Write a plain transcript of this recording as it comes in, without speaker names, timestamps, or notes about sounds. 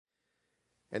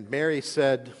And Mary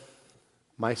said,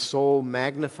 "My soul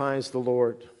magnifies the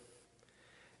Lord,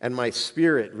 and my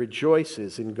spirit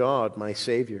rejoices in God my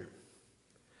Savior.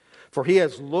 For he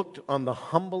has looked on the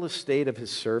humble estate of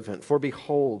his servant. For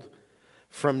behold,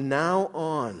 from now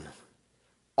on,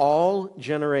 all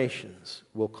generations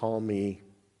will call me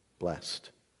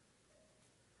blessed.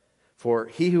 For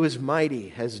he who is mighty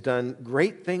has done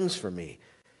great things for me,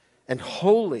 and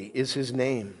holy is his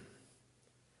name.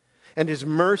 And his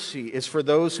mercy is for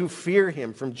those who fear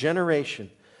him from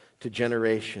generation to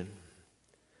generation.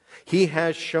 He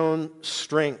has shown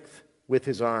strength with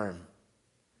his arm.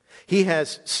 He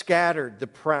has scattered the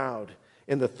proud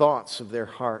in the thoughts of their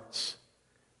hearts.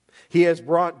 He has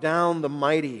brought down the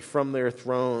mighty from their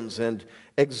thrones and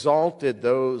exalted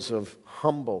those of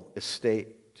humble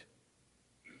estate.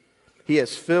 He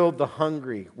has filled the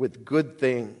hungry with good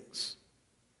things,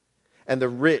 and the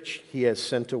rich he has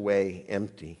sent away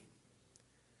empty.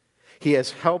 He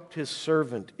has helped his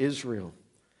servant Israel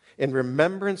in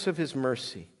remembrance of his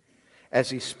mercy, as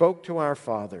he spoke to our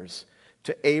fathers,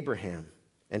 to Abraham,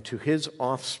 and to his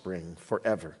offspring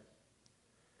forever."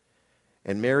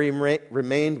 And Mary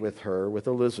remained with her, with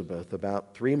Elizabeth,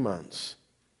 about 3 months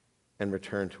and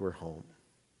returned to her home.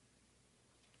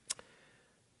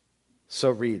 So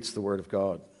reads the Word of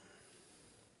God.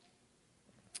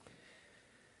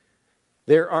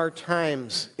 There are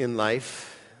times in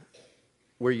life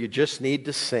where you just need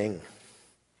to sing.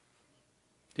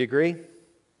 Do you agree?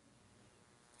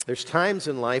 There's times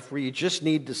in life where you just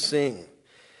need to sing.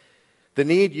 The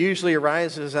need usually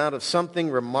arises out of something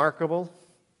remarkable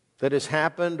that has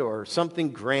happened, or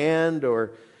something grand,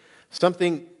 or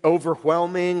something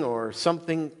overwhelming, or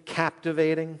something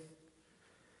captivating.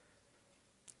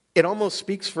 It almost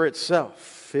speaks for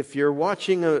itself. If you're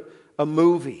watching a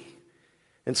movie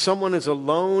and someone is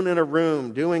alone in a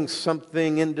room doing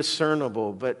something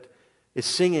indiscernible but is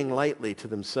singing lightly to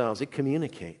themselves, it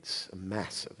communicates a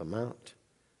massive amount.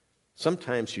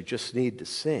 Sometimes you just need to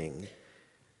sing,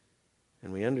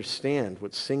 and we understand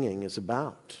what singing is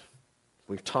about.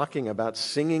 We're talking about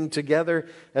singing together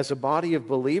as a body of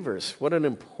believers. What an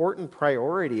important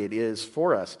priority it is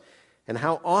for us, and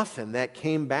how often that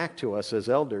came back to us as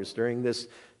elders during this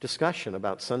discussion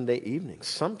about Sunday evenings.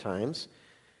 Sometimes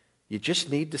you just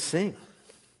need to sing.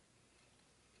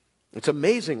 It's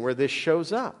amazing where this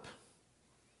shows up.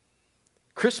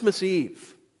 Christmas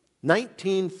Eve,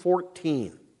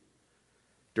 1914,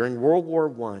 during World War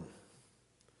I,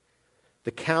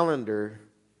 the calendar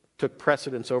took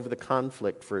precedence over the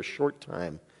conflict for a short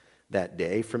time that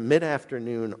day. From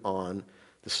mid-afternoon on,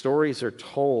 the stories are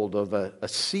told of a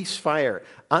ceasefire,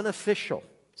 unofficial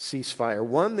ceasefire,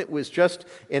 one that was just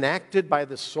enacted by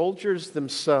the soldiers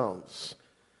themselves.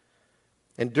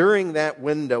 And during that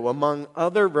window, among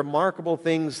other remarkable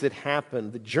things that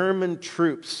happened, the German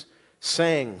troops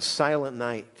sang Silent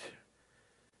Night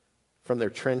from their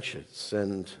trenches,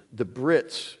 and the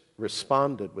Brits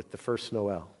responded with the First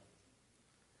Noel.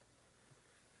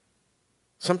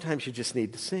 Sometimes you just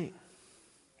need to sing.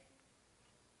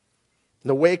 In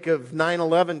the wake of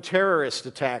 9/11 terrorist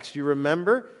attacks, do you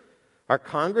remember our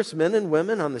congressmen and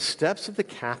women on the steps of the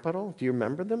Capitol? Do you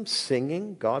remember them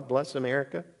singing "God Bless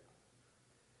America"?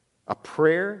 A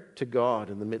prayer to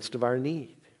God in the midst of our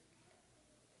need.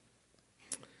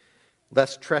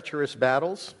 Less treacherous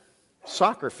battles.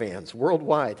 Soccer fans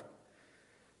worldwide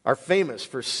are famous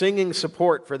for singing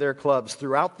support for their clubs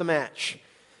throughout the match.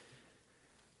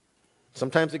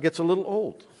 Sometimes it gets a little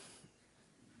old,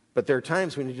 but there are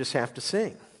times when you just have to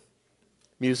sing.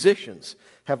 Musicians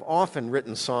have often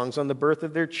written songs on the birth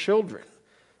of their children.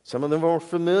 Some of them are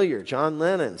familiar: John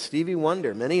Lennon, Stevie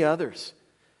Wonder, many others.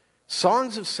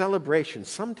 Songs of celebration.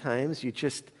 Sometimes you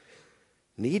just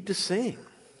need to sing.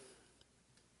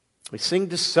 We sing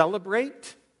to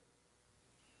celebrate.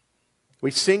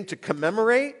 We sing to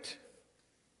commemorate.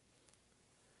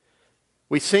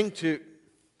 We sing to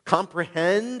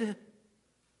comprehend.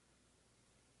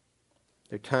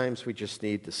 There are times we just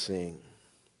need to sing.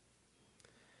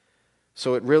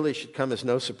 So it really should come as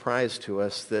no surprise to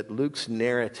us that Luke's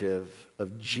narrative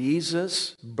of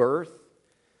Jesus' birth,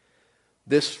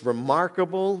 this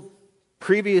remarkable,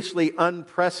 previously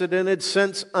unprecedented,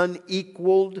 since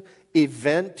unequaled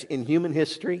event in human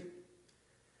history,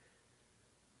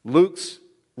 Luke's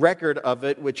record of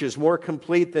it, which is more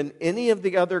complete than any of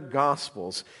the other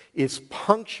Gospels, is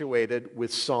punctuated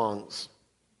with songs.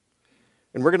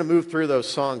 And we're going to move through those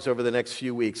songs over the next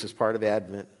few weeks as part of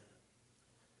Advent.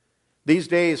 These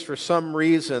days, for some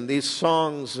reason, these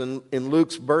songs in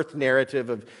Luke's birth narrative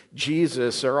of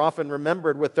Jesus are often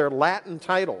remembered with their Latin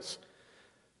titles.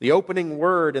 The opening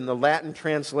word in the Latin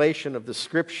translation of the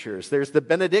Scriptures, there's the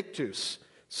Benedictus,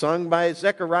 sung by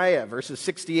Zechariah, verses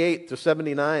 68 to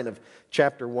 79 of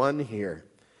chapter 1 here.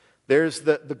 There's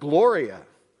the Gloria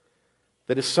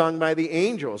that is sung by the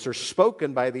angels or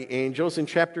spoken by the angels in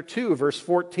chapter 2, verse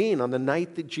 14, on the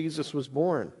night that Jesus was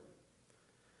born.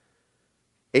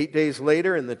 8 days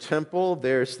later in the temple,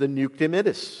 there's the Nunc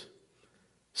Dimittis,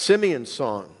 Simeon's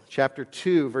song, chapter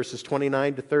 2, verses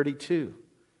 29 to 32.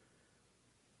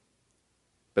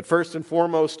 But first and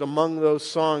foremost among those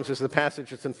songs is the passage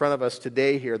that's in front of us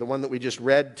today here, the one that we just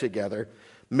read together,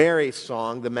 Mary's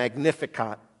song, the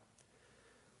Magnificat.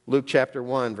 Luke chapter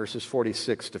 1, verses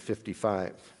 46 to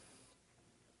 55.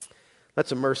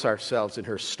 Let's immerse ourselves in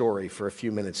her story for a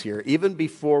few minutes here, even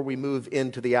before we move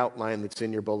into the outline that's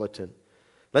in your bulletin.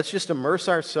 Let's just immerse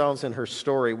ourselves in her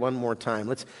story one more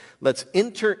time. Let's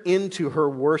enter into her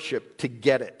worship to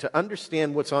get it, to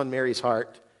understand what's on Mary's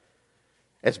heart,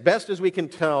 as best as we can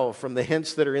tell from the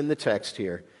hints that are in the text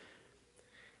here.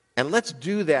 And let's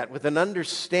do that with an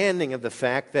understanding of the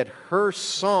fact that her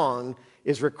song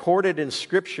is recorded in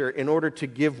Scripture in order to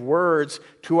give words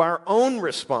to our own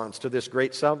response to this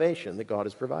great salvation that God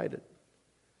has provided.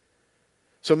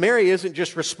 So Mary isn't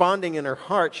just responding in her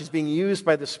heart. She's being used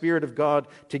by the Spirit of God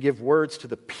to give words to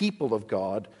the people of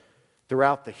God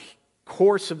throughout the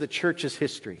course of the church's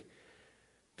history,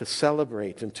 to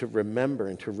celebrate and to remember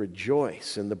and to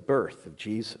rejoice in the birth of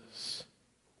Jesus.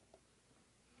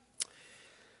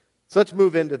 So let's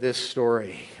move into this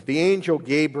story. The angel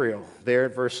Gabriel, there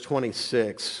at verse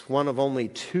 26, one of only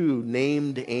two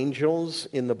named angels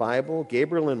in the Bible.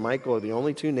 Gabriel and Michael are the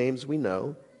only two names we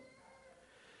know.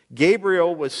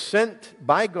 Gabriel was sent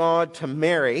by God to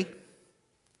Mary.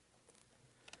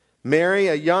 Mary,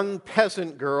 a young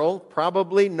peasant girl,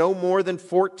 probably no more than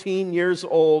 14 years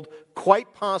old,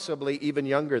 quite possibly even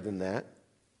younger than that.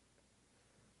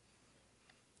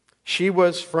 She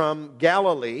was from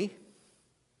Galilee,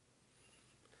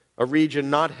 a region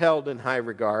not held in high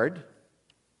regard.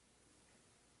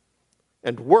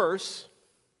 And worse,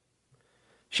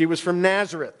 she was from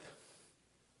Nazareth,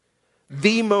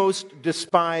 the most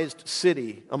despised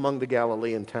city among the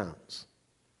Galilean towns.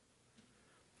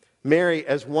 Mary,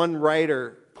 as one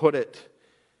writer put it,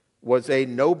 was a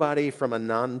nobody from a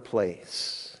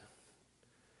non-place.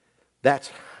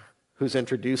 That's who's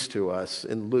introduced to us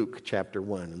in Luke chapter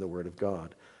 1 in the Word of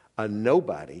God. A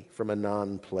nobody from a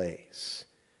non-place.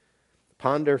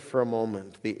 Ponder for a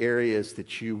moment the areas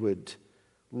that you would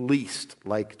least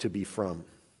like to be from.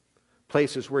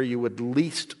 Places where you would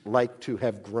least like to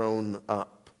have grown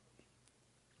up.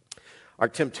 Our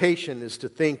temptation is to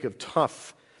think of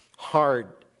tough, hard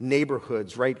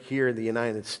neighborhoods right here in the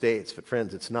United States. But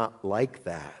friends, it's not like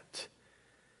that.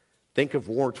 Think of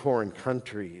war-torn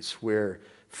countries where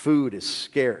food is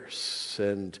scarce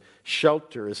and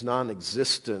shelter is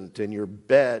non-existent and your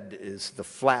bed is the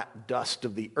flat dust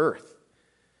of the earth.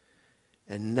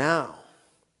 And now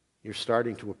you're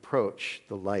starting to approach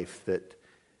the life that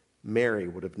Mary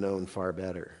would have known far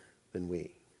better than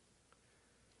we.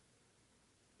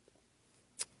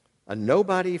 A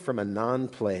nobody from a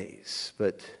non-place,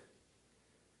 but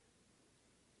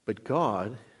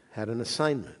God had an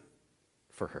assignment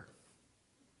for her.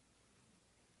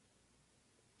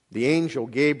 The angel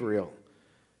Gabriel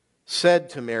said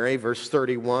to Mary, verse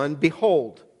 31,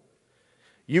 "Behold,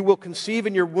 you will conceive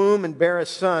in your womb and bear a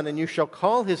son, and you shall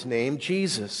call his name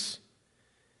Jesus.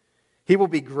 He will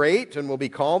be great and will be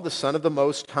called the Son of the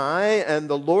Most High, and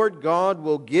the Lord God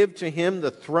will give to him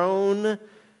the throne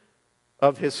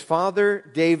of his father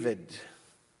David."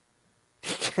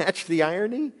 Catch the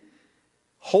irony?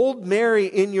 Hold Mary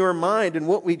in your mind and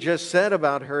what we just said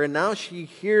about her, and now she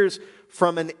hears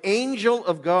from an angel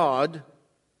of God,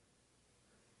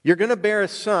 "You're going to bear a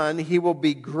son. He will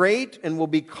be great and will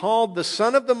be called the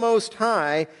Son of the Most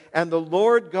High, and the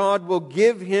Lord God will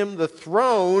give him the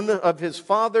throne of his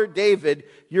father David.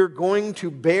 You're going to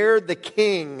bear the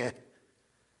king."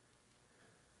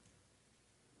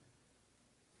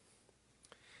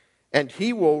 "And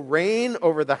he will reign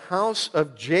over the house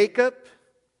of Jacob,"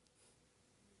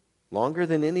 longer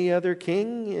than any other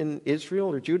king in Israel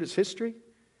or Judah's history,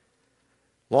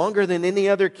 longer than any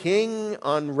other king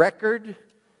on record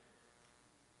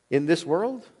in this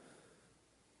world.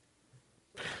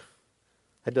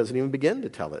 That doesn't even begin to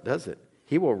tell it, does it?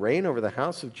 He will reign over the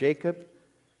house of Jacob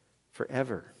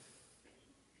forever.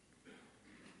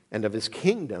 And of his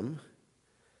kingdom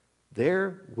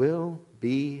there will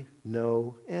be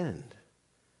no end.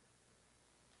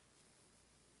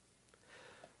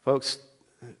 Folks,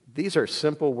 these are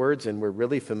simple words and we're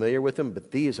really familiar with them,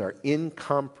 but these are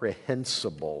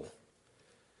incomprehensible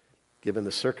given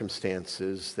the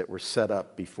circumstances that were set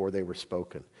up before they were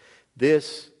spoken.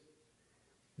 This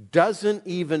doesn't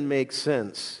even make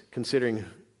sense considering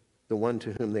the one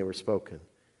to whom they were spoken.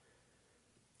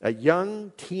 A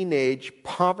young, teenage,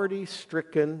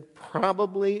 poverty-stricken,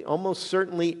 probably, almost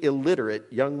certainly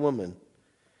illiterate young woman.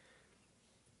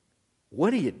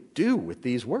 What do you do with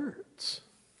these words?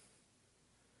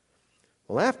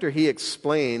 Well, after he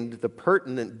explained the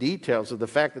pertinent details of the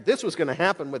fact that this was going to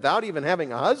happen without even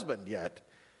having a husband yet,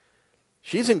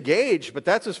 she's engaged, but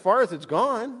that's as far as it's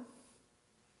gone.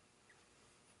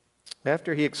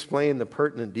 After he explained the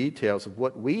pertinent details of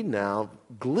what we now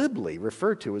glibly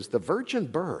refer to as the virgin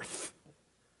birth.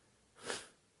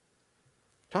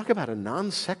 Talk about a non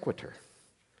sequitur.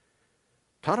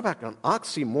 Talk about an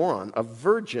oxymoron, a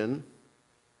virgin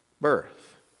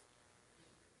birth.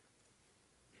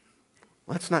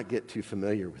 Let's not get too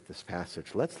familiar with this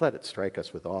passage. Let's let it strike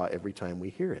us with awe every time we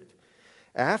hear it.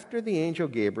 After the angel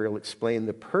Gabriel explained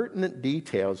the pertinent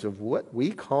details of what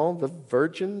we call the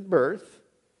virgin birth,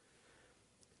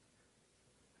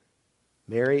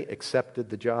 Mary accepted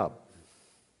the job.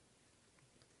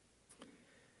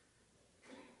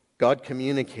 God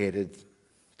communicated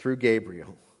through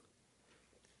Gabriel.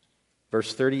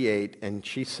 Verse 38, and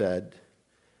she said,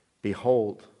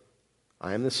 "Behold,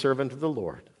 I am the servant of the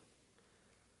Lord.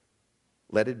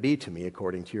 Let it be to me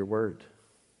according to your word."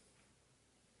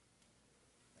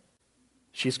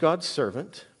 She's God's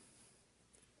servant.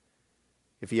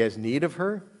 If he has need of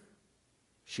her,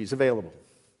 she's available.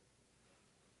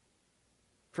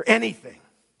 For anything.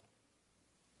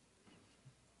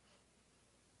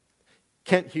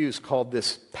 Kent Hughes called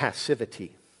this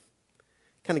passivity.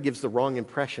 Kind of gives the wrong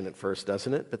impression at first,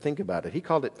 doesn't it? But think about it. He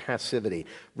called it passivity.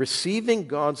 Receiving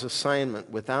God's assignment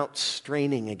without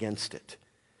straining against it.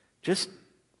 Just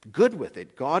good with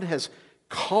it. God has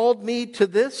called me to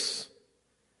this,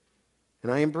 and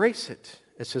I embrace it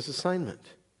as his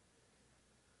assignment.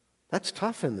 That's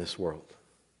tough in this world.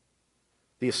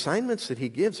 The assignments that he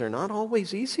gives are not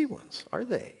always easy ones, are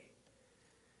they?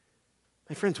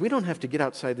 My friends, we don't have to get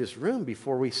outside this room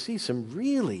before we see some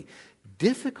really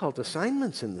difficult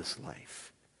assignments in this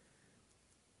life.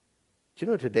 Do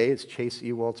you know today is Chase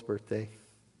Ewald's birthday?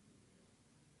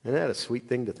 Isn't that a sweet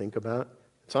thing to think about?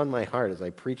 It's on my heart as I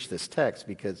preach this text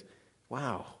because,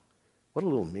 wow, what a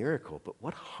little miracle, but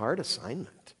what a hard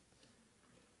assignment.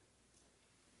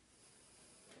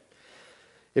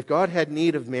 If God had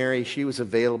need of Mary, she was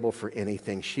available for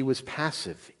anything. She was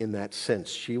passive in that sense.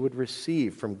 She would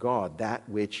receive from God that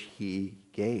which he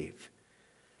gave.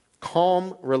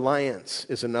 Calm reliance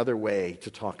is another way to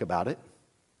talk about it,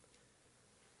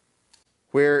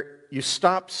 where you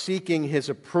stop seeking his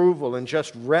approval and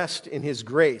just rest in his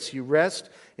grace. You rest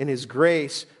in his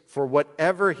grace for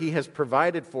whatever he has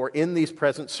provided for in these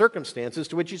present circumstances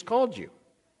to which he's called you.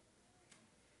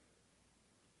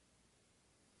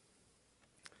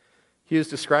 Hughes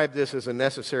described this as a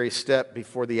necessary step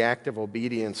before the active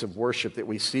obedience of worship that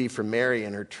we see from Mary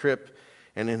in her trip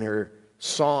and in her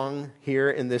song here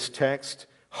in this text.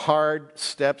 Hard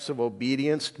steps of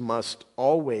obedience must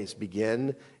always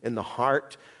begin in the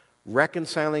heart,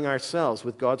 reconciling ourselves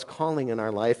with God's calling in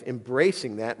our life,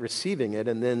 embracing that, receiving it,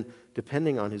 and then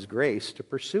depending on his grace to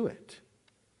pursue it.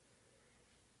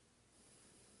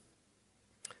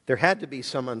 There had to be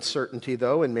some uncertainty,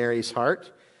 though, in Mary's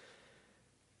heart.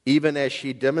 Even as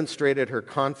she demonstrated her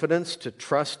confidence to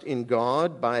trust in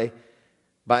God by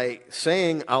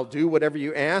saying, "I'll do whatever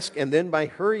you ask," and then by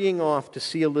hurrying off to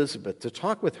see Elizabeth, to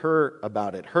talk with her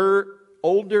about it, her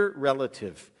older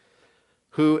relative,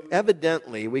 who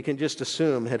evidently, we can just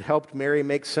assume, had helped Mary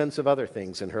make sense of other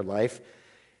things in her life.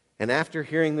 And after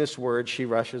hearing this word, she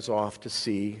rushes off to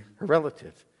see her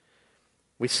relative.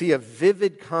 We see a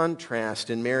vivid contrast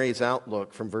in Mary's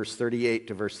outlook from verse 38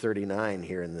 to verse 39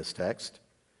 here in this text.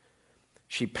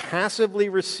 She passively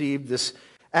received this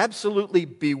absolutely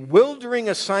bewildering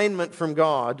assignment from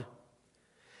God,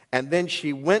 and then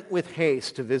she went with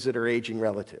haste to visit her aging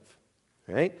relative.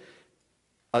 Right?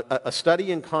 A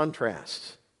study in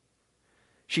contrast.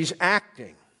 She's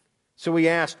acting. So we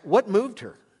asked, what moved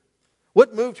her?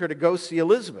 What moved her to go see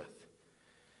Elizabeth?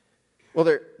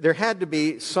 Well, there had to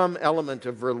be some element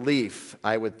of relief,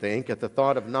 I would think, at the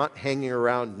thought of not hanging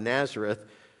around Nazareth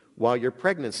while your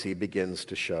pregnancy begins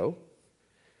to show.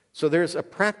 So there's a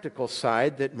practical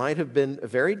side that might have been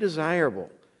very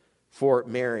desirable for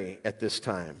Mary at this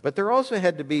time. But there also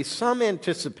had to be some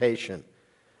anticipation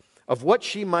of what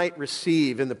she might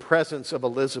receive in the presence of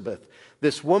Elizabeth,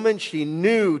 this woman she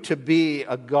knew to be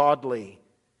a godly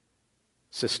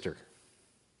sister.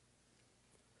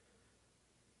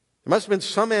 There must have been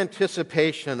some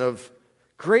anticipation of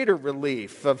greater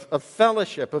relief, of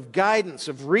fellowship, of guidance,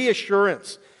 of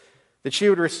reassurance, that she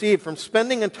would receive from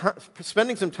spending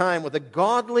some time with a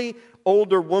godly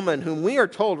older woman whom we are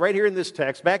told right here in this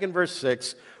text, back in verse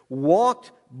 6,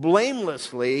 walked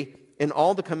blamelessly in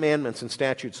all the commandments and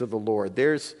statutes of the Lord.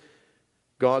 There's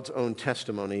God's own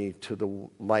testimony to the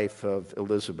life of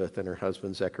Elizabeth and her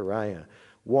husband Zechariah.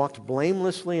 Walked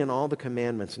blamelessly in all the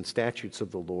commandments and statutes of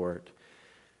the Lord.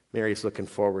 Mary's looking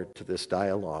forward to this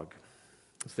dialogue.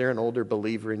 Is there an older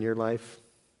believer in your life?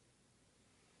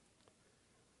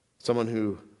 Someone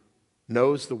who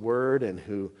knows the Word and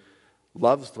who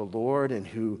loves the Lord and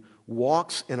who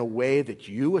walks in a way that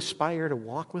you aspire to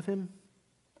walk with Him?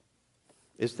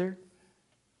 Is there?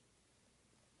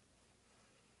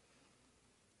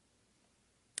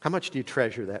 How much do you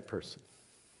treasure that person?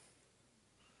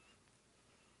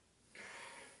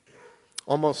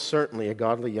 Almost certainly a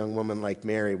godly young woman like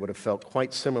Mary would have felt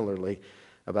quite similarly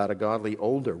about a godly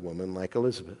older woman like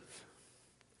Elizabeth.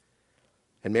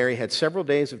 And Mary had several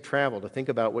days of travel to think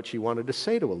about what she wanted to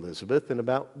say to Elizabeth and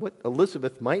about what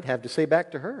Elizabeth might have to say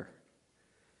back to her.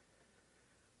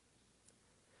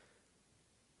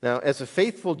 Now, as a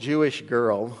faithful Jewish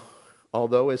girl,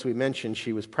 although, as we mentioned,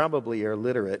 she was probably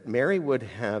illiterate, Mary would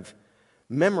have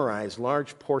memorized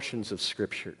large portions of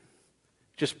Scripture,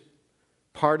 just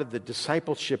part of the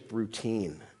discipleship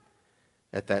routine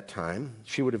at that time.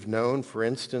 She would have known, for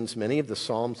instance, many of the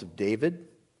Psalms of David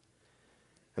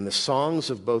and the songs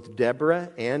of both Deborah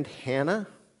and Hannah.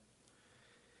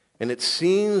 And it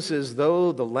seems as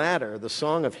though the latter, the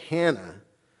song of Hannah,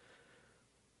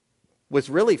 was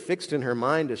really fixed in her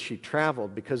mind as she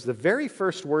traveled, because the very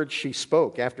first words she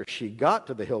spoke after she got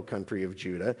to the hill country of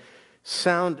Judah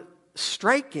sound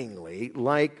strikingly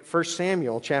like 1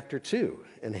 Samuel chapter 2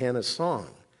 in Hannah's song.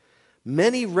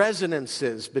 Many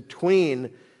resonances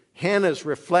between Hannah's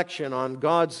reflection on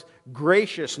God's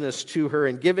graciousness to her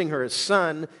in giving her a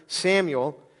son,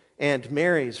 Samuel, and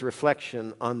Mary's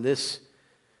reflection on this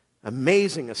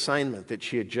amazing assignment that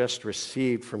she had just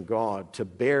received from God to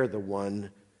bear the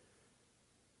one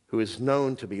who is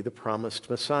known to be the promised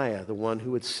Messiah, the one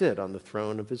who would sit on the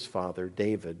throne of his father,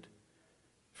 David,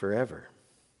 forever.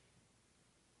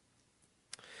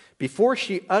 Before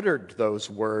she uttered those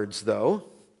words, though,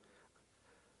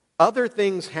 other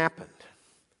things happened.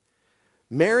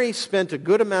 Mary spent a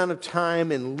good amount of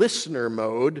time in listener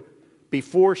mode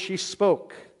before she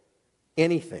spoke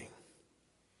anything.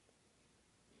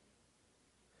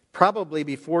 Probably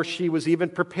before she was even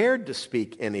prepared to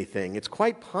speak anything. It's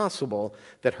quite possible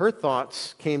that her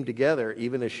thoughts came together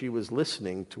even as she was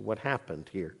listening to what happened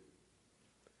here.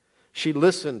 She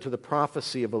listened to the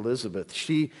prophecy of Elizabeth.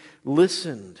 She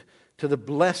listened to the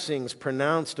blessings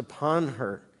pronounced upon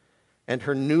her and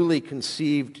her newly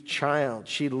conceived child.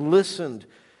 She listened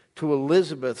to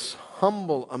Elizabeth's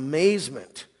humble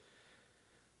amazement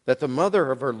that the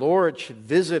mother of her Lord should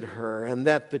visit her, and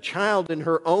that the child in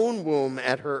her own womb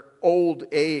at her old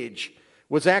age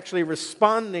was actually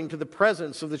responding to the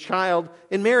presence of the child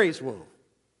in Mary's womb.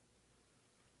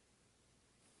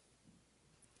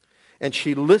 And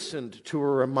she listened to a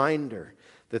reminder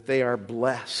that they are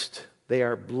blessed. They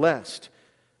are blessed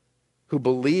who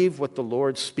believe what the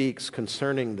Lord speaks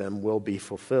concerning them will be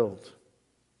fulfilled.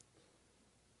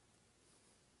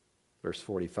 Verse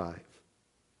 45.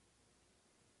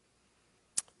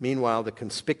 Meanwhile, the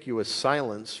conspicuous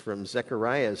silence from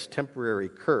Zechariah's temporary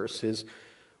curse, his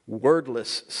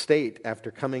wordless state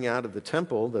after coming out of the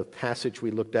temple, the passage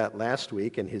we looked at last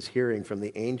week, and his hearing from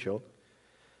the angel,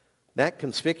 that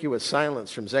conspicuous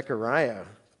silence from Zechariah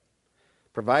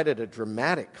provided a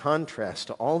dramatic contrast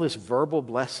to all this verbal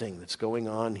blessing that's going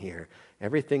on here,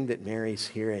 everything that Mary's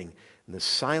hearing. And the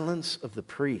silence of the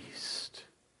priest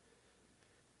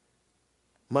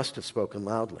must have spoken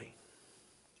loudly.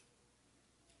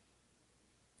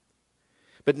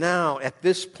 But now, at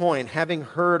this point, having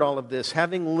heard all of this,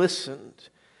 having listened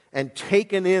and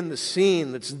taken in the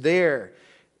scene that's there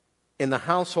in the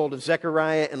household of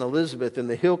Zechariah and Elizabeth in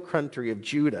the hill country of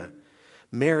Judah,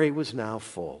 Mary was now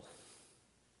full.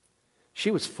 She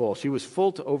was full. She was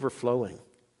full to overflowing.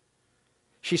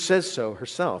 She says so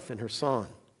herself in her song.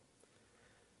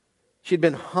 She'd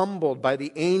been humbled by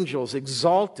the angel's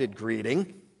exalted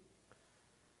greeting.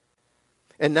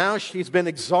 And now she's been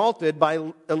exalted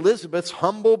by Elizabeth's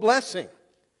humble blessing.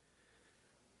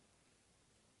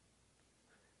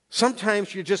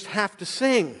 Sometimes you just have to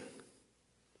sing. And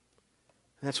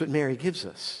that's what Mary gives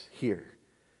us here.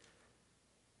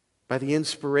 By the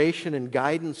inspiration and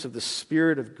guidance of the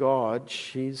Spirit of God,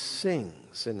 she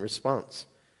sings in response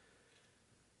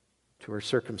to her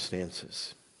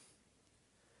circumstances.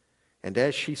 And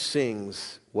as she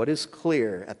sings, what is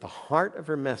clear at the heart of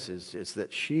her message is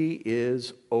that she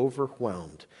is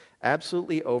overwhelmed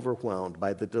absolutely overwhelmed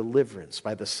by the deliverance,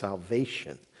 by the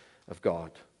salvation of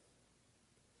God.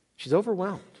 She's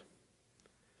overwhelmed.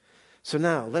 So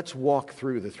now, let's walk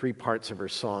through the three parts of her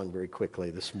song very quickly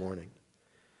this morning.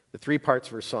 The three parts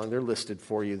of her song, they're listed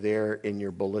for you there in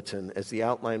your bulletin as the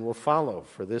outline will follow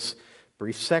for this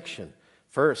brief section.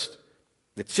 First,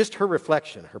 it's just her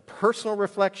reflection, her personal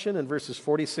reflection in verses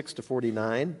 46 to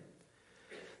 49.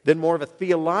 Then more of a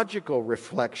theological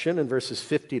reflection in verses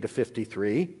 50 to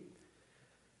 53.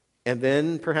 And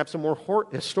then perhaps a more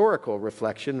historical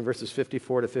reflection in verses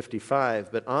 54 to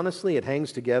 55. But honestly, it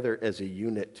hangs together as a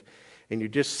unit. And you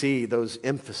just see those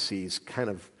emphases kind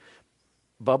of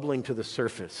bubbling to the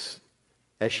surface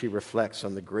as she reflects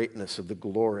on the greatness of the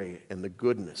glory and the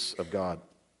goodness of God.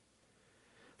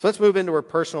 So let's move into her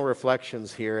personal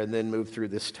reflections here and then move through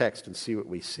this text and see what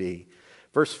we see.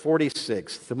 Verse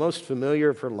 46, the most familiar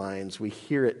of her lines, we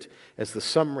hear it as the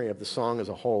summary of the song as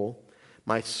a whole.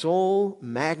 My soul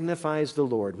magnifies the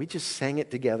Lord. We just sang it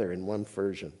together in one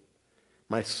version.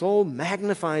 My soul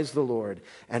magnifies the Lord,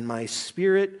 and my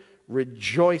spirit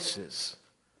rejoices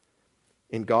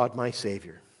in God my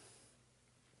Savior.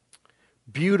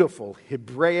 Beautiful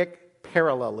Hebraic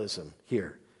parallelism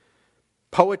here.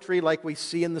 Poetry like we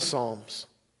see in the Psalms.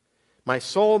 My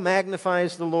soul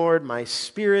magnifies the Lord, my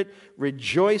spirit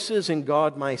rejoices in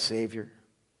God my Savior.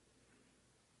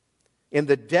 In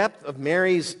the depth of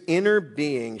Mary's inner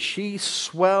being, she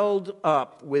swelled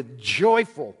up with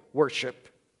joyful worship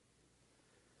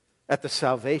at the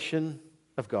salvation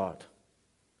of God.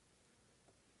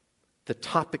 The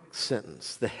topic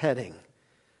sentence, the heading,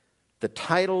 the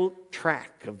title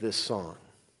track of this song.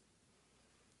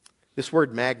 This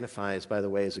word magnifies, by the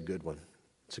way, is a good one.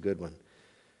 It's a good one.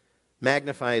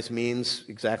 Magnifies means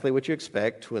exactly what you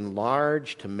expect: to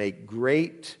enlarge, to make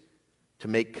great, to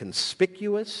make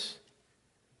conspicuous.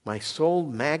 My soul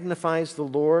magnifies the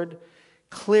Lord.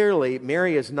 Clearly,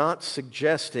 Mary is not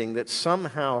suggesting that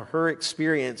somehow her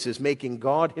experience is making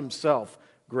God himself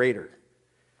greater.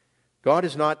 God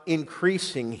is not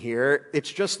increasing here.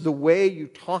 It's just the way you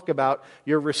talk about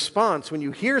your response when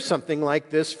you hear something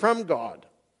like this from God.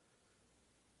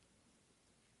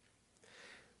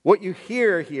 What you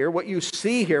hear here, what you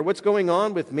see here, what's going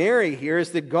on with Mary here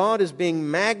is that God is being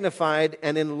magnified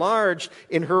and enlarged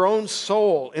in her own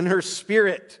soul, in her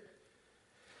spirit.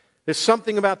 There's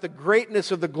something about the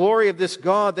greatness of the glory of this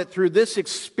God that through this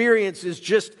experience is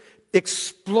just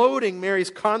exploding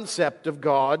Mary's concept of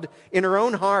God in her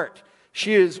own heart.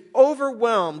 She is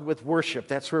overwhelmed with worship.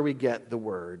 That's where we get the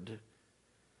word.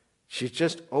 She's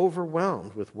just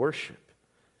overwhelmed with worship.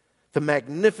 The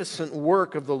magnificent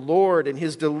work of the Lord and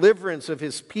his deliverance of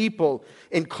his people,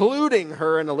 including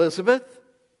her and Elizabeth,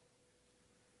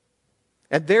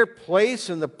 and their place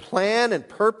in the plan and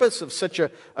purpose of such a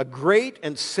great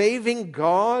and saving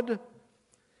God.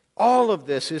 All of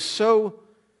this is so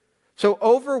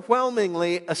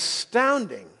overwhelmingly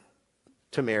astounding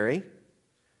to Mary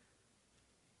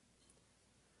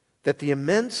that the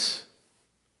immense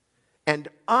and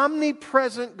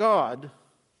omnipresent God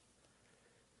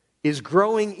is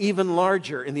growing even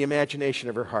larger in the imagination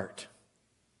of her heart,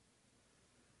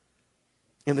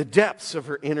 in the depths of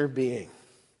her inner being.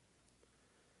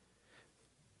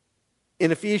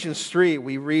 In Ephesians 3,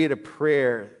 we read a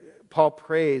prayer. Paul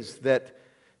prays that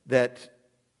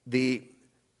the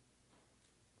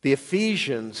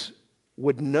Ephesians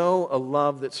would know a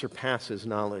love that surpasses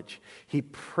knowledge. He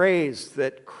prays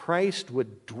that Christ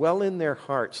would dwell in their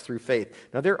hearts through faith.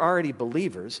 Now, they're already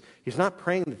believers. He's not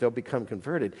praying that they'll become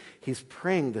converted. He's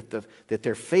praying that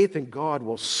their faith in God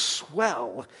will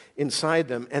swell inside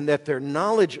them and that their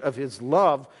knowledge of his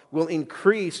love will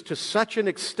increase to such an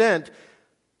extent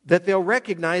that they'll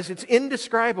recognize it's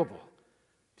indescribable.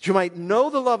 That you might know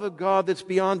the love of God that's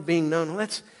beyond being known. Well,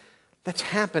 that's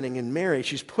happening in Mary.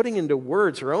 She's putting into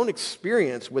words her own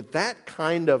experience with that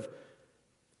kind of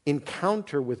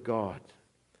encounter with God.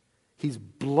 He's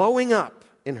blowing up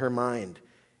in her mind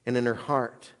and in her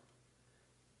heart.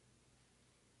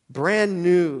 Brand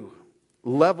new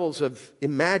levels of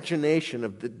imagination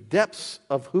of the depths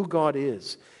of who God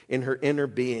is in her inner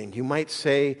being. You might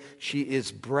say she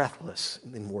is breathless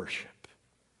in worship.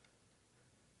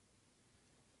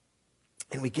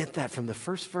 And we get that from the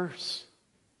first verse.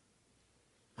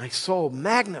 My soul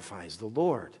magnifies the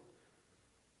Lord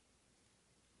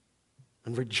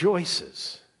and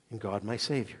rejoices in God my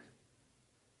Savior.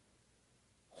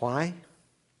 Why?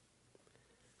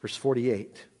 Verse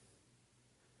 48.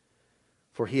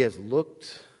 For he has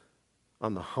looked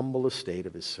on the humble estate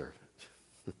of his servant.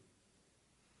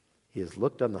 He has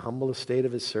looked on the humble estate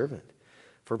of his servant.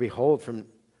 For behold,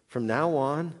 from now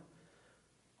on,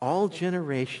 all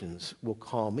generations will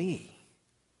call me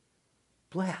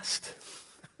blessed.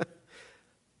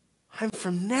 I'm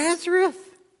from Nazareth.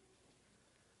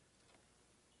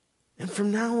 And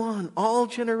from now on, all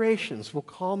generations will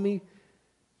call me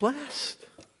blessed.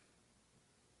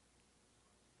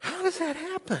 How does that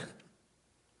happen?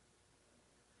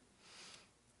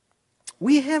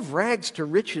 We have rags to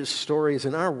riches stories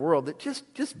in our world that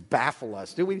just baffle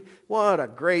us. Do we? What a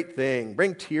great thing.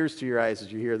 Bring tears to your eyes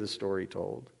as you hear the story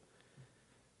told.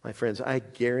 My friends, I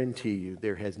guarantee you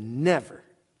there has never,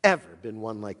 ever been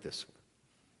one like this one.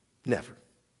 Never.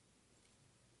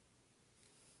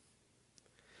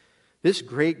 This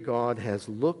great God has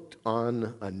looked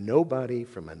on a nobody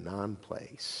from a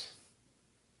non-place.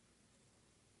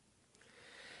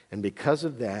 And because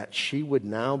of that, she would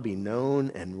now be known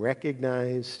and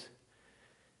recognized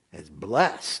as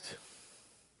blessed.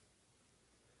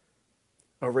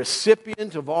 A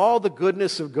recipient of all the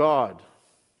goodness of God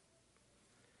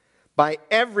by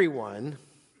everyone,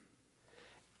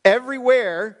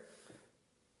 everywhere,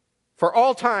 for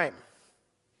all time.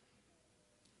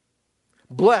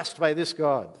 Blessed by this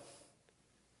God.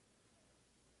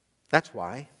 That's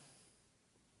why.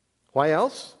 Why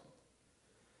else?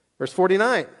 Verse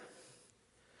 49.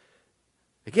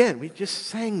 Again, we just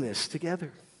sang this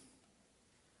together.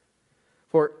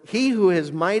 For he who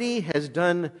is mighty has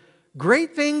done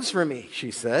great things for me,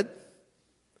 she said.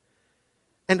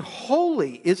 And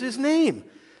holy is his name.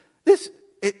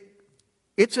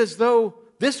 It's as though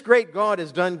this great God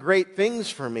has done great things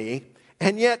for me,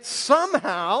 and yet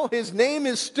somehow his name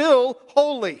is still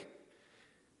holy.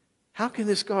 How can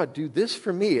this God do this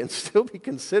for me and still be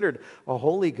considered a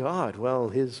holy God? Well,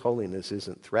 his holiness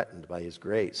isn't threatened by his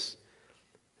grace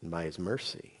and by his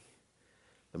mercy.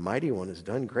 The mighty one has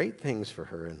done great things for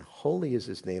her, and holy is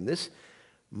his name. This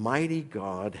mighty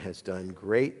God has done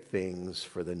great things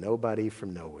for the nobody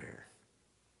from nowhere.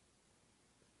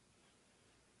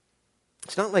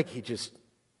 It's not like he just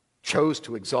chose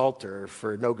to exalt her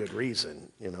for no good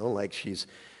reason, like she's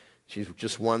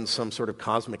just won some sort of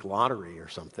cosmic lottery or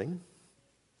something.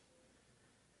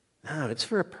 No, it's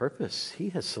for a purpose. He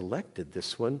has selected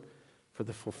this one for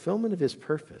the fulfillment of his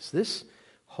purpose. This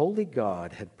holy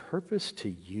God had purposed to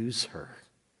use her.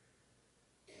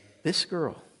 This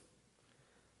girl,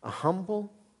 a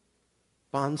humble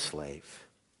bondslave.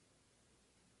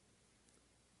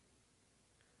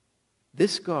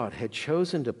 This God had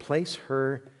chosen to place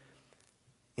her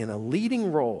in a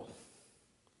leading role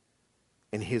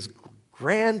in his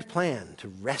grand plan to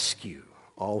rescue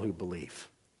all who believe.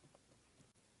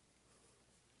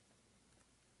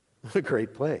 What a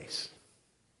great place.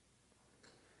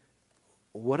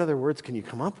 What other words can you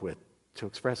come up with to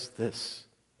express this?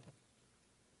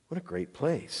 What a great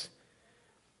place.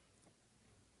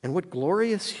 And what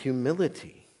glorious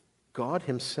humility God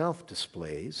himself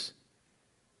displays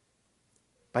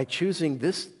by choosing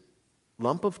this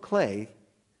lump of clay,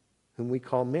 whom we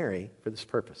call Mary, for this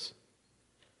purpose.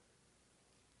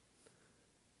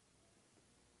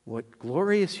 What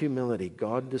glorious humility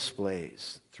God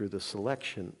displays through the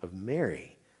selection of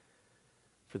Mary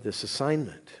for this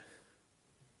assignment.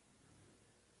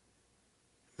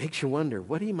 Makes you wonder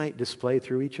what he might display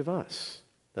through each of us,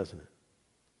 doesn't it?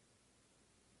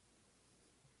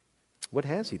 What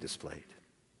has he displayed?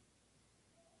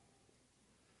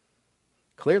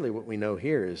 Clearly, what we know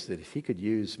here is that if he could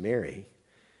use Mary,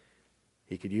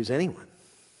 he could use anyone.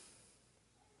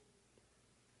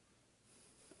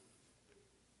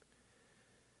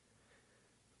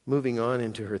 Moving on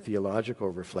into her theological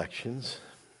reflections,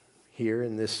 here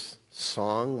in this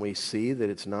song we see that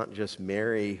it's not just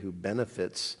Mary who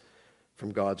benefits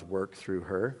from God's work through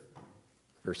her.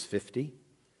 Verse 50,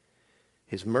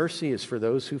 his mercy is for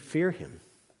those who fear him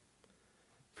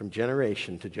from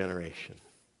generation to generation.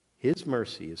 His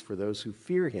mercy is for those who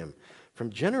fear him from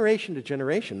generation to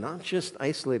generation, not just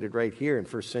isolated right here in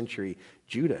first century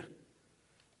Judah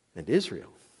and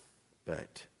Israel,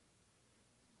 but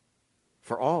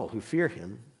for all who fear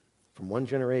him from one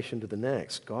generation to the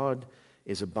next. God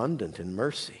is abundant in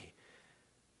mercy.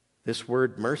 This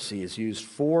word mercy is used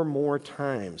 4 more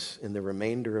times in the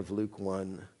remainder of Luke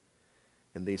 1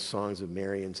 in these songs of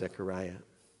Mary and Zechariah.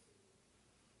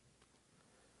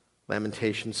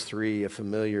 Lamentations 3, a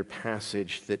familiar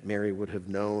passage that Mary would have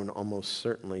known almost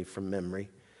certainly from memory.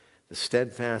 The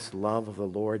steadfast love of the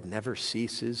Lord never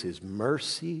ceases. His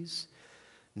mercies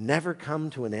never come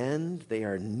to an end. They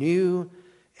are new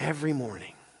every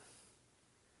morning.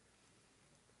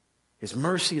 His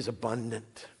mercy is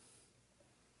abundant.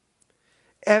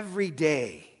 Every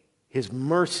day, his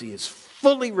mercy is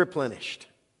fully replenished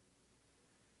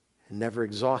and never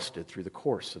exhausted through the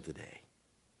course of the day.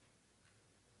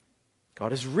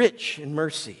 God is rich in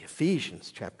mercy,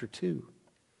 Ephesians chapter 2.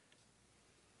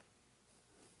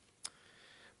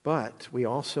 But we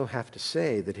also have to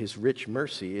say that his rich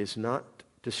mercy is not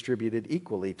distributed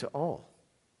equally to all.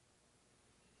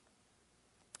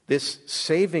 This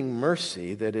saving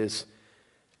mercy that is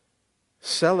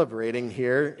celebrating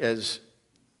here as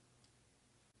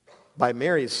by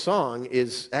Mary's song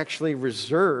is actually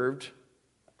reserved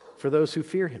for those who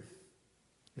fear him.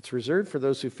 It's reserved for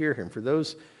those who fear him, for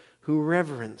those who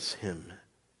reverence him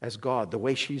as God, the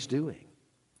way she's doing.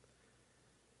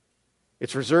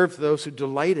 It's reserved for those who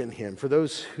delight in him, for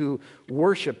those who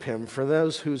worship him, for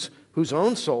those whose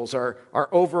own souls are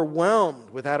overwhelmed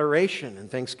with adoration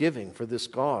and thanksgiving for this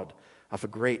God of a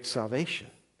great salvation.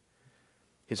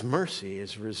 His mercy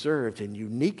is reserved in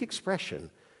unique expression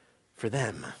for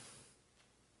them.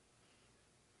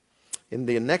 In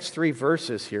the next 3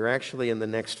 verses here, actually in the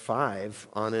next 5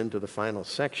 on into the final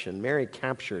section, Mary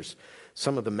captures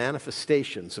some of the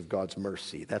manifestations of God's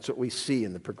mercy. That's what we see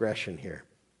in the progression here.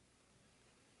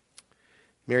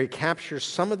 Mary captures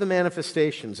some of the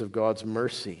manifestations of God's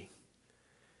mercy.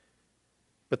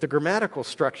 But the grammatical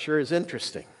structure is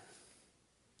interesting.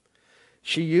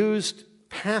 She used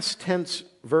past tense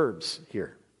verbs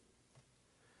here.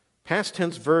 Past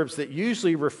tense verbs that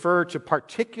usually refer to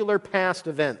particular past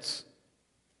events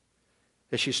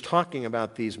as she's talking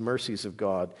about these mercies of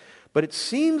God. But it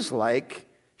seems like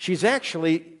she's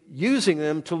actually using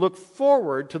them to look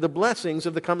forward to the blessings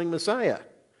of the coming Messiah.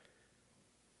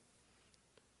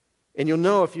 And you'll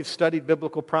know if you've studied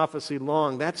biblical prophecy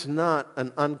long, that's not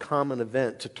an uncommon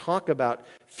event to talk about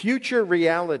future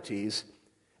realities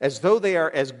as though they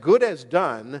are as good as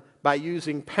done by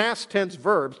using past tense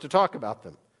verbs to talk about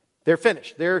them. They're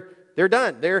finished. They're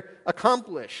done. They're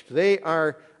accomplished. They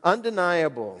are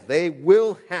undeniable. They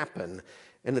will happen.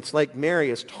 And it's like Mary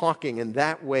is talking in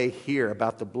that way here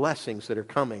about the blessings that are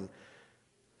coming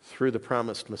through the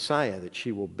promised Messiah that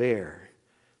she will bear.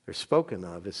 They're spoken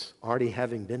of as already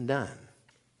having been done.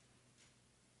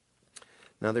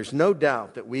 Now, there's no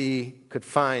doubt that we could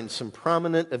find some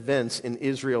prominent events in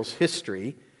Israel's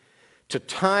history to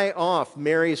tie off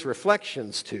Mary's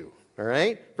reflections to. All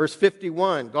right? Verse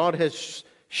 51, God has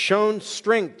shown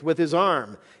strength with his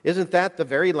arm. Isn't that the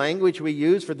very language we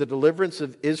use for the deliverance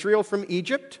of Israel from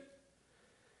Egypt?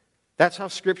 That's how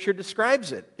Scripture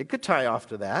describes it. It could tie off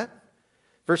to that.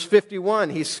 Verse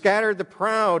 51, he scattered the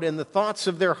proud in the thoughts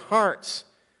of their hearts.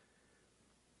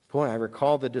 Boy, I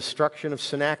recall the destruction of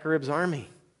Sennacherib's army.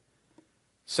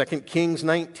 2 Kings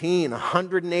 19,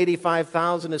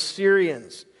 185,000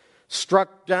 Assyrians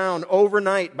struck down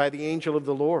overnight by the angel of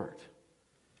the Lord.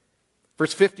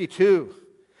 Verse 52,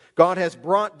 God has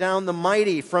brought down the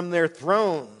mighty from their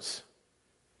thrones.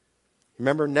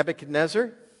 Remember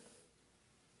Nebuchadnezzar?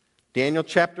 Daniel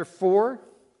chapter 4.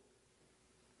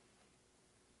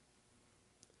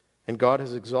 And God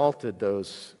has exalted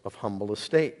those of humble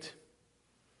estate.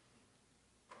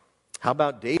 How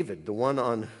about David, the one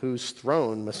on whose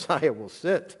throne Messiah will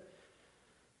sit?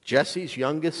 Jesse's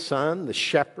youngest son, the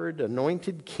shepherd,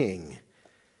 anointed king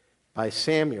by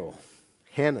Samuel,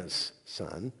 Hannah's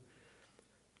son,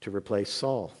 to replace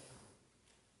Saul.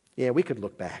 Yeah, we could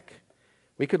look back.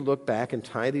 We could look back and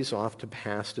tie these off to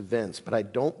past events, but I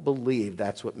don't believe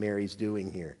that's what Mary's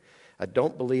doing here. I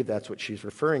don't believe that's what she's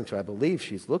referring to. I believe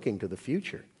she's looking to the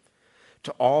future,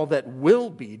 to all that will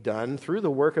be done through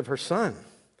the work of her Son,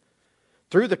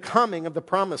 through the coming of the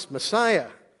promised Messiah.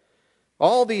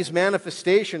 All these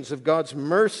manifestations of God's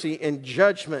mercy and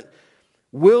judgment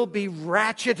will be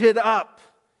ratcheted up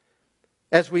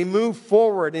as we move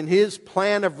forward in his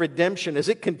plan of redemption, as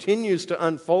it continues to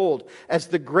unfold, as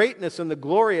the greatness and the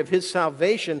glory of his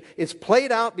salvation is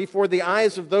played out before the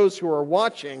eyes of those who are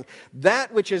watching.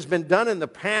 That which has been done in the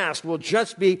past will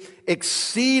just be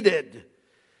exceeded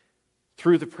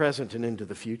through the present and into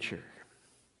the future.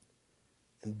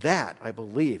 And that, I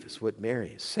believe, is what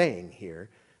Mary is saying here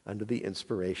under the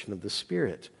inspiration of the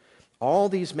Spirit. All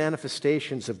these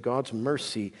manifestations of God's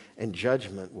mercy and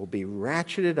judgment will be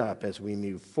ratcheted up as we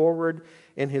move forward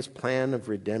in his plan of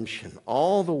redemption,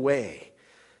 all the way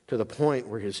to the point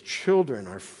where his children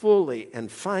are fully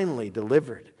and finally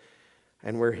delivered,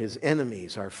 and where his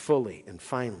enemies are fully and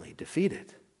finally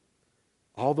defeated.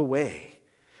 All the way.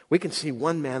 We can see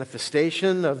one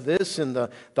manifestation of this in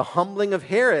the humbling of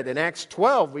Herod in Acts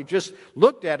 12. We just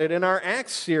looked at it in our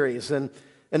Acts series, and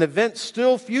an event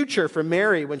still future for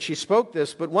Mary when she spoke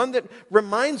this, but one that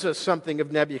reminds us something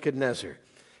of Nebuchadnezzar.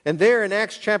 And there in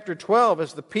Acts chapter 12,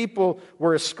 as the people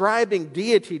were ascribing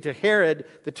deity to Herod,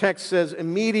 the text says,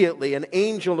 immediately an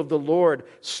angel of the Lord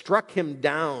struck him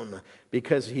down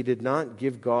because he did not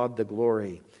give God the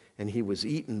glory and he was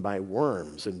eaten by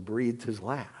worms and breathed his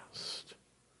last.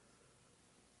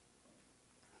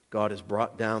 God has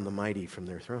brought down the mighty from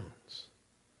their thrones.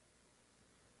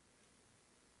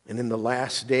 And in the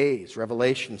last days,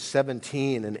 Revelation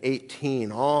 17 and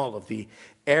 18, all of the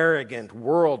arrogant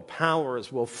world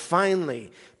powers will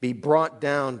finally be brought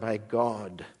down by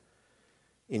God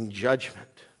in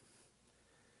judgment,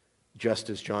 just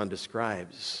as John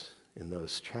describes in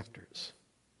those chapters.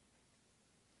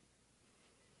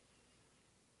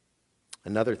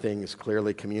 Another thing is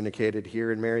clearly communicated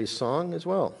here in Mary's song as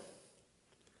well.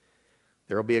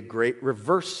 There will be a great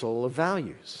reversal of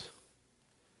values,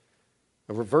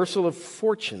 a reversal of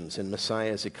fortunes in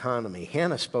Messiah's economy.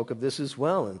 Hannah spoke of this as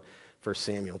well in 1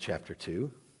 Samuel chapter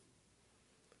 2.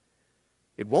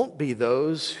 It won't be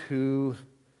those who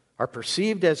are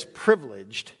perceived as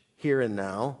privileged here and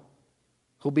now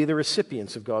who'll be the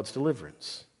recipients of God's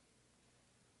deliverance.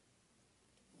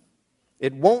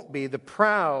 It won't be the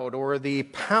proud or the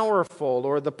powerful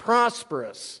or the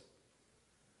prosperous.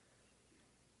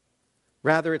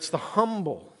 Rather, it's the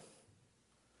humble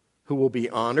who will be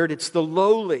honored. It's the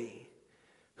lowly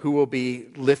who will be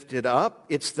lifted up.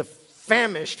 It's the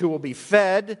famished who will be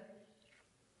fed.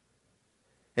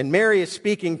 And Mary is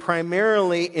speaking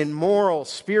primarily in moral,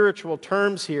 spiritual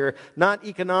terms here, not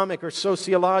economic or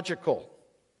sociological.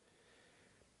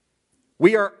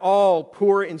 We are all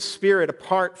poor in spirit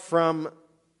apart from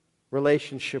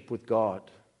relationship with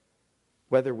God,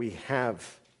 whether we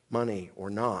have money or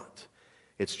not.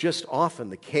 It's just often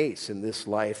the case in this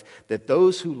life that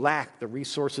those who lack the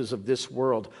resources of this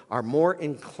world are more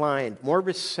inclined, more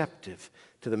receptive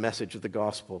to the message of the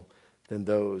gospel than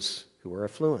those who are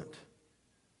affluent.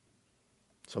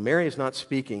 So Mary is not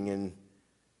speaking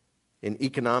in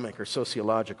economic or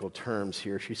sociological terms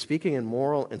here. She's speaking in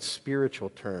moral and spiritual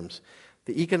terms.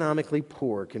 The economically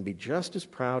poor can be just as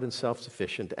proud and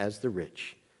self-sufficient as the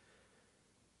rich.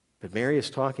 But Mary is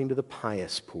talking to the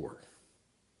pious poor.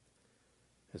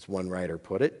 As one writer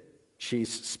put it,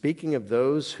 she's speaking of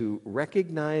those who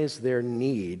recognize their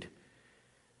need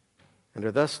and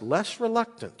are thus less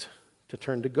reluctant to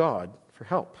turn to God for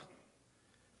help.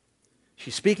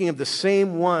 She's speaking of the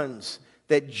same ones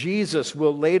that Jesus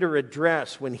will later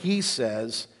address when he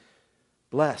says,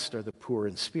 "Blessed are the poor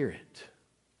in spirit,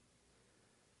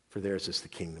 for theirs is the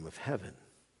kingdom of heaven."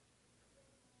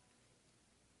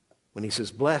 When he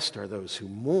says, "Blessed are those who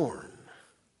mourn,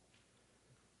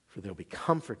 for they'll be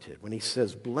comforted." When he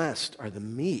says, "Blessed are the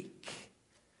meek,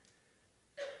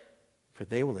 for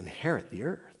they will inherit the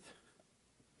earth."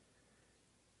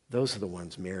 Those are the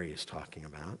ones Mary is talking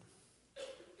about.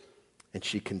 And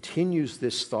she continues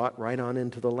this thought right on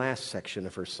into the last section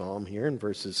of her psalm here in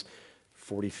verses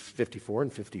 54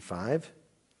 and 55.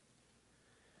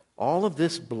 All of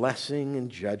this blessing and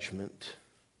judgment,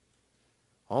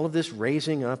 all of this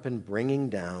raising up and bringing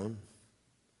down,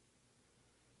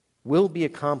 will be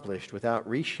accomplished without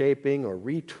reshaping or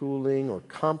retooling or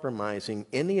compromising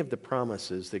any of the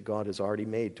promises that God has already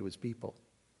made to his people.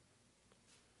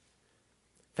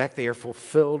 In fact, they are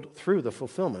fulfilled through the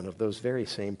fulfillment of those very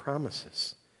same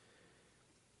promises.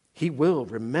 He will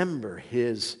remember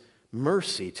his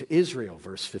mercy to Israel,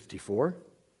 verse 54.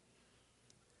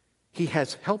 He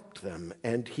has helped them,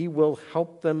 and he will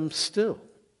help them still.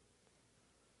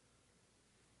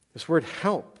 This word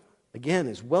help, again,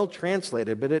 is well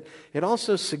translated, but it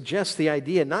also suggests the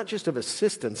idea not just of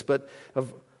assistance, but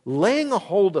of laying a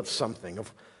hold of something,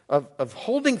 of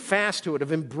holding fast to it,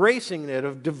 of embracing it,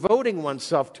 of devoting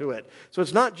oneself to it. So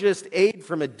it's not just aid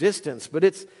from a distance, but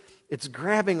it's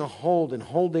grabbing a hold and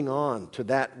holding on to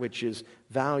that which is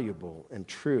valuable and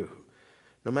true.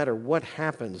 No matter what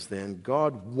happens then,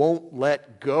 God won't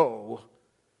let go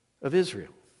of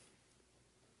Israel.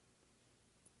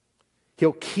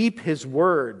 He'll keep his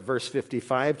word, verse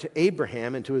 55, to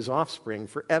Abraham and to his offspring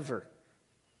forever.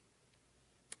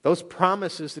 Those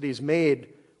promises that he's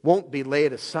made won't be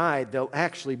laid aside. They'll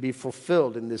actually be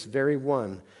fulfilled in this very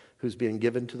one who's been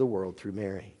given to the world through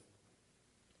Mary.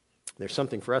 There's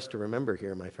something for us to remember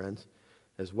here, my friends,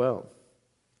 as well.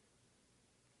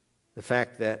 The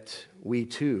fact that we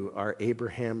too are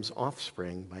Abraham's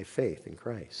offspring by faith in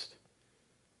Christ.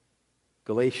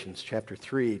 Galatians chapter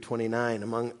 3, 29,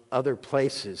 among other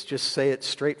places, just say it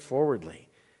straightforwardly.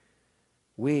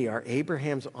 We are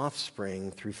Abraham's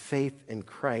offspring through faith in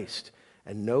Christ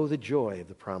and know the joy of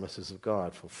the promises of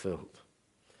God fulfilled.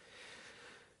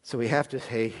 So we have to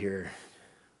say here,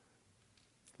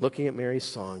 looking at Mary's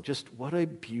song, just what a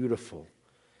beautiful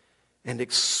and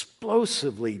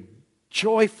explosively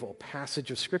joyful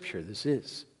passage of Scripture this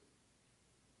is.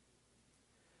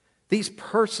 These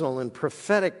personal and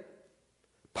prophetic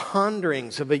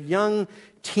ponderings of a young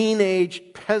teenage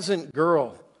peasant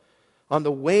girl on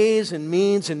the ways and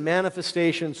means and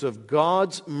manifestations of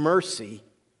God's mercy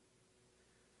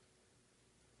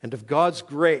and of God's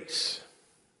grace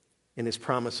in His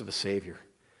promise of a Savior.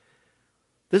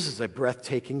 This is a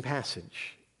breathtaking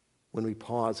passage when we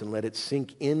pause and let it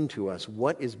sink into us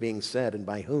what is being said and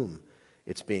by whom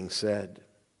it's being said.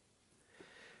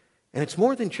 And it's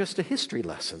more than just a history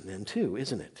lesson then too,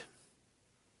 isn't it?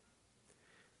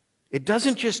 It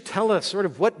doesn't just tell us sort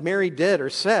of what Mary did or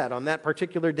said on that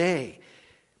particular day.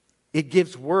 It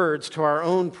gives words to our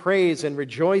own praise and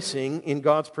rejoicing in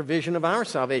God's provision of our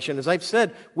salvation. As I've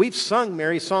said, we've sung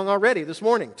Mary's song already this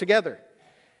morning together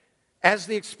as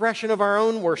the expression of our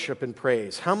own worship and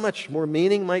praise. How much more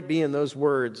meaning might be in those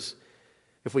words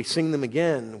if we sing them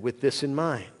again with this in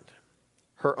mind,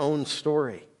 her own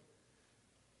story.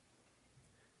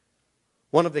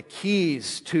 One of the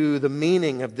keys to the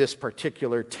meaning of this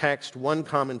particular text, one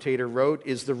commentator wrote,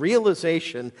 is the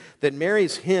realization that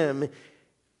Mary's hymn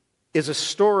is a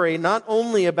story not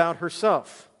only about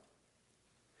herself,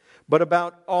 but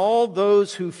about all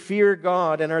those who fear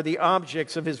God and are the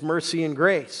objects of His mercy and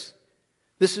grace.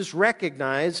 This is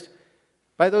recognized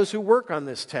by those who work on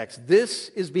this text. This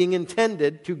is being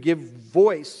intended to give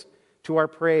voice to our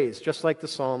praise, just like the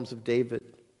Psalms of David.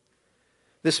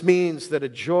 This means that a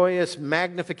joyous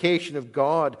magnification of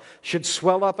God should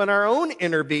swell up in our own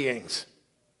inner beings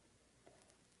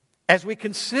as we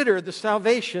consider the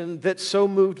salvation that so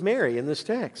moved Mary in this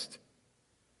text.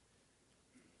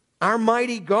 Our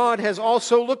mighty God has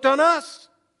also looked on us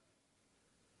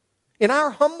in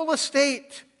our humble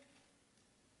estate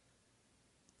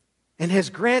and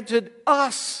has granted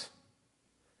us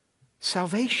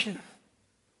salvation,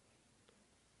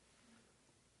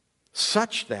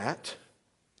 such that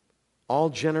all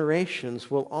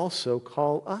generations will also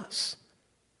call us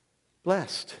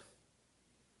blessed.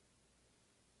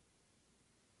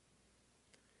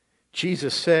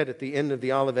 Jesus said at the end of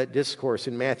the Olivet Discourse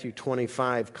in Matthew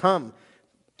 25, "Come,"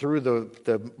 through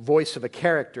the voice of a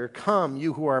character, "Come,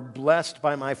 you who are blessed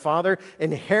by my Father,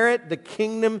 inherit the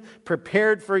kingdom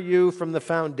prepared for you from the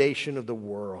foundation of the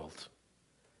world."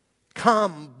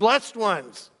 Come, blessed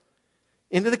ones,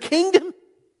 into the kingdom.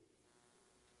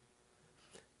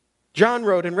 John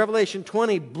wrote in Revelation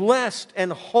 20, "Blessed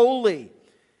and holy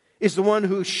is the one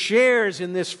who shares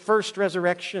in this first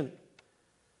resurrection,"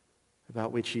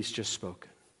 about which he's just spoken.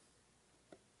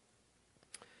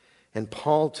 And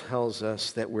Paul tells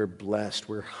us that we're blessed,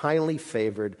 we're highly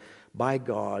favored by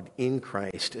God in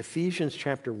Christ. Ephesians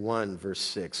chapter 1, verse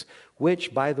 6,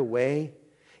 which, by the way,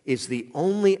 is the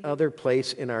only other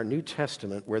place in our New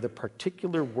Testament where the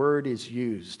particular word is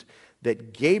used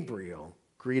that Gabriel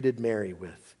greeted Mary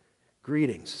with.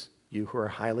 Greetings, you who are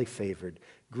highly favored.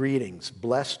 Greetings,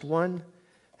 blessed one.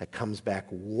 That comes back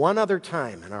one other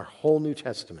time in our whole New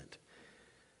Testament.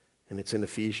 And it's in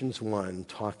Ephesians 1,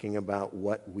 talking about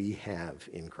what we have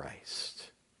in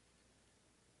Christ.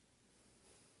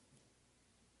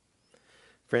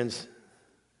 Friends,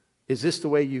 is this the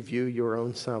way you view your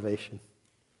own salvation?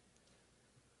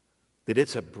 That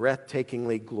it's a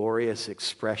breathtakingly glorious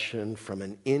expression from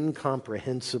an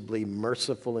incomprehensibly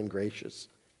merciful and gracious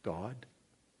God?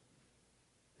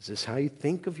 Is this how you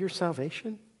think of your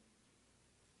salvation?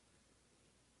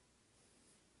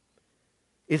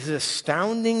 Is it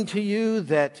astounding to you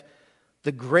that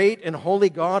the great and holy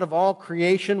God of all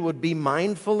creation would be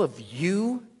mindful of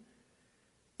you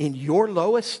in your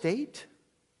low estate?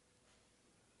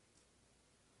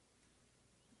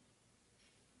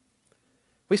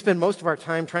 We spend most of our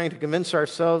time trying to convince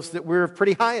ourselves that we're of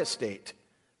pretty high estate,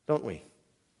 don't we?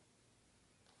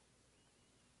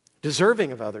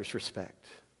 Deserving of others' respect.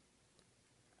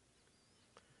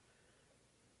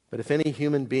 But if any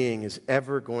human being is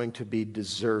ever going to be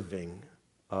deserving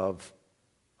of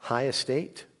high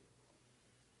estate,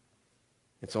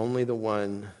 it's only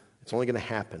going to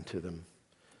happen to them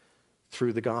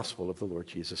through the gospel of the Lord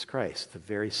Jesus Christ, the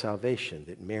very salvation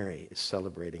that Mary is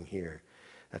celebrating here.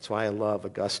 That's why I love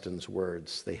Augustine's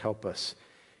words. They help us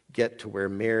get to where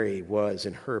Mary was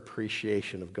in her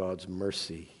appreciation of God's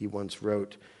mercy. He once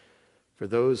wrote, "For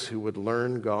those who would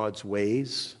learn God's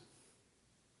ways,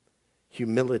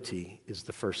 humility is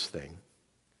the first thing.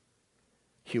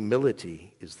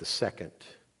 Humility is the second.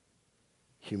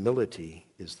 Humility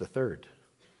is the third."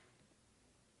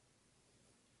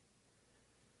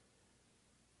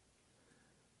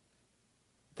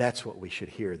 That's what we should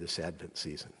hear this Advent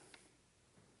season.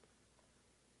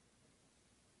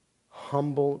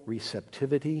 Humble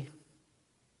receptivity,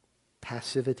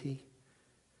 passivity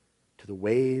to the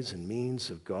ways and means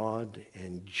of God,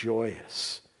 and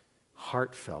joyous,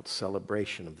 heartfelt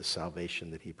celebration of the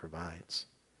salvation that he provides.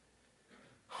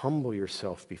 Humble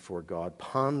yourself before God.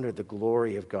 Ponder the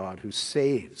glory of God who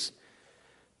saves.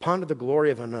 Ponder the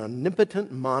glory of an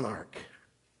omnipotent monarch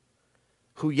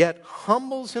who yet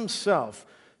humbles himself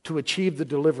to achieve the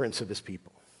deliverance of his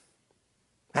people.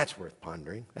 That's worth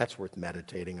pondering. That's worth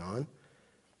meditating on.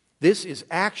 This is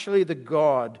actually the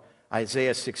God,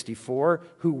 Isaiah 64,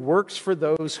 who works for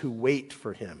those who wait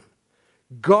for him.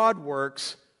 God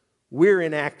works, we're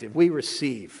inactive, we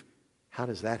receive. How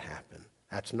does that happen?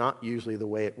 That's not usually the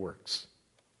way it works.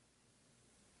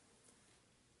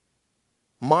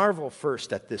 Marvel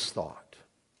first at this thought.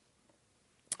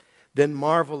 Then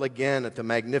marvel again at the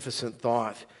magnificent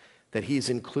thought that he's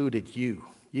included you,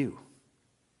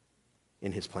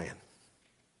 in his plan.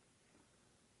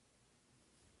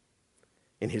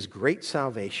 In his great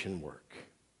salvation work.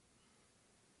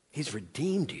 He's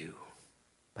redeemed you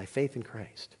by faith in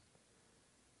Christ.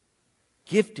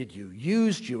 Gifted you,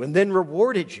 used you, and then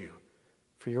rewarded you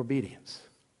for your obedience.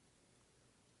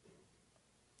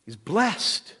 He's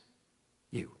blessed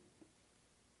you.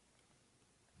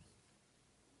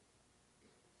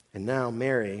 And now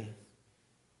Mary,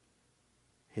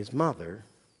 his mother,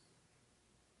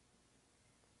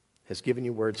 has given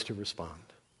you words to respond.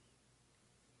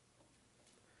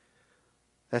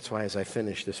 That's why as I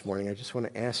finish this morning, I just want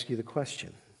to ask you the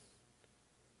question.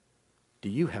 Do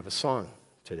you have a song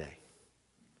today?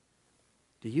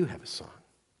 Do you have a song?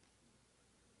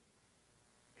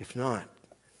 If not,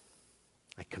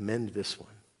 I commend this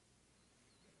one.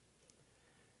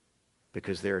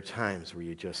 Because there are times where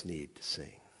you just need to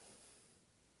sing.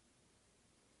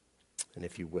 And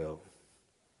if you will,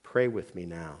 pray with me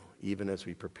now, even as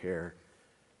we prepare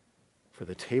for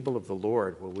the table of the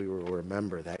Lord, where we will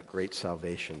remember that great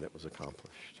salvation that was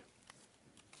accomplished.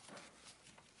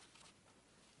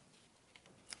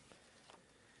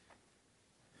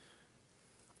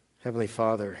 Heavenly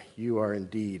Father, you are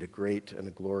indeed a great and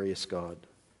a glorious God.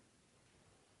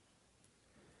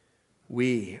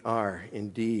 We are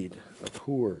indeed a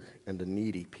poor and a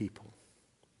needy people.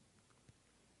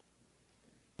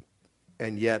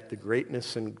 And yet the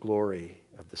greatness and glory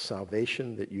of the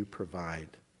salvation that you provide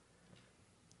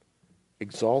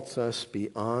exalts us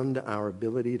beyond our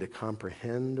ability to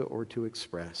comprehend or to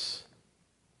express.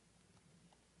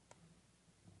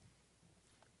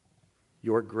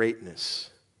 Your greatness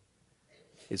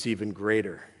is even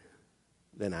greater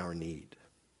than our need.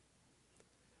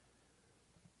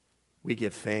 We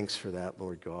give thanks for that,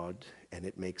 Lord God, and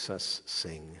it makes us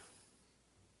sing.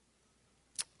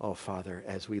 Oh, Father,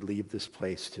 as we leave this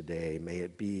place today, may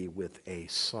it be with a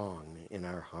song in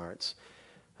our hearts,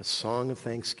 a song of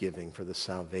thanksgiving for the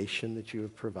salvation that you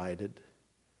have provided,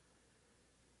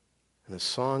 and a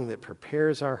song that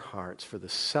prepares our hearts for the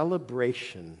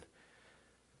celebration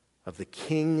of the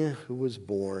King who was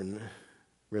born,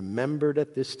 remembered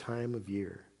at this time of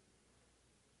year,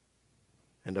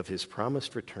 and of his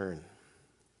promised return,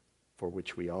 for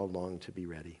which we all long to be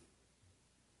ready.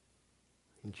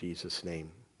 In Jesus'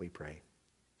 name we pray.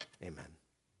 Amen.